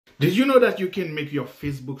Did you know that you can make your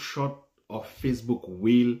Facebook short or Facebook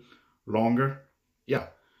reel longer? Yeah.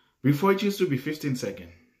 Before it used to be 15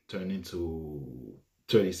 seconds, turn into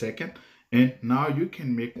 30 seconds. And now you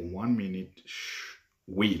can make 1 minute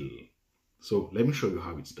reel. So let me show you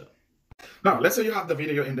how it's done. Now, let's say you have the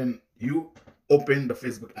video and then you open the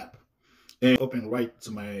Facebook app and open right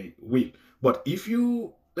to my reel. But if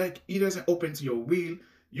you like it doesn't open to your reel,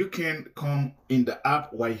 you can come in the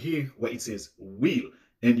app right here where it says reel,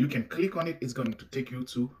 and you can click on it. It's going to take you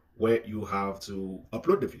to where you have to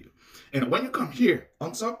upload the video. And when you come here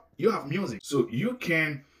on top, you have music. So you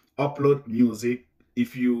can upload music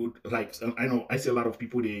if you like. I know I see a lot of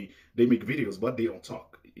people, they make videos, but they don't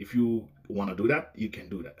talk. If you want to do that, you can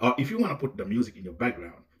do that. Or if you want to put the music in your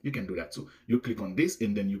background, you can do that too. You click on this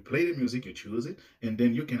and then you play the music, you choose it, and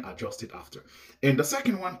then you can adjust it after. And the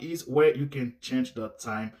second one is where you can change the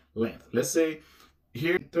time length. Let's say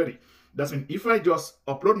here 30. That's mean if I just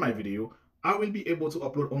upload my video, I will be able to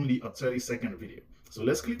upload only a 30-second video. So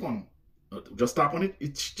let's click on, just tap on it,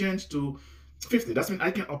 it's changed to 50. That's mean I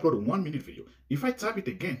can upload a 1 minute video. If I tap it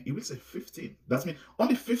again, it will say 15. That's mean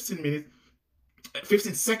only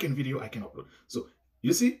 15-second video I can upload. So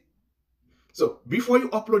you see, so before you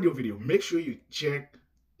upload your video, make sure you check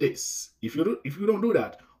this. If you don't do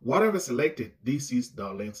that, whatever selected, this is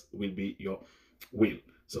the length will be your reel.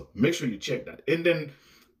 So make sure you check that. And then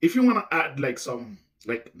if you want to add like some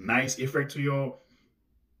like nice effect to your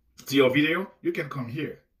video, you can come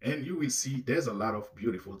here and you will see there's a lot of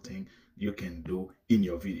beautiful thing you can do in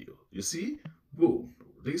your video. You see, boom,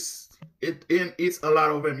 it's a lot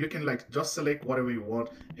of them. You can like just select whatever you want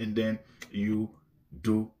and then you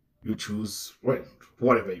choose, well,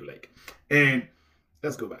 whatever you like. And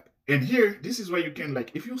let's go back. And here, this is where you can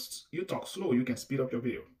like, if you talk slow, you can speed up your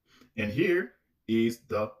video. And here is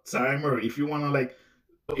the timer. If you want to like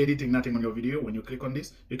editing nothing on your video, when you click on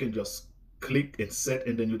this, you can just click and set,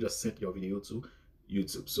 and then you just set your video to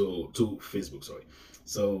YouTube, so to Facebook, sorry.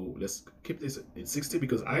 So let's keep this at 60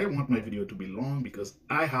 because I want my video to be long because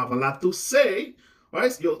I have a lot to say. All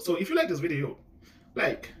right, so if you like this video,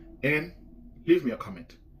 like and leave me a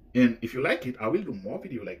comment. And if you like it, I will do more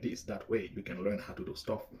video like this. That way you can learn how to do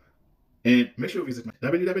stuff. And make sure you visit my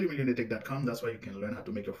www.millionairetech.com. That's where you can learn how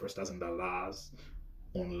to make your first $1,000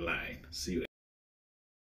 online. See you later.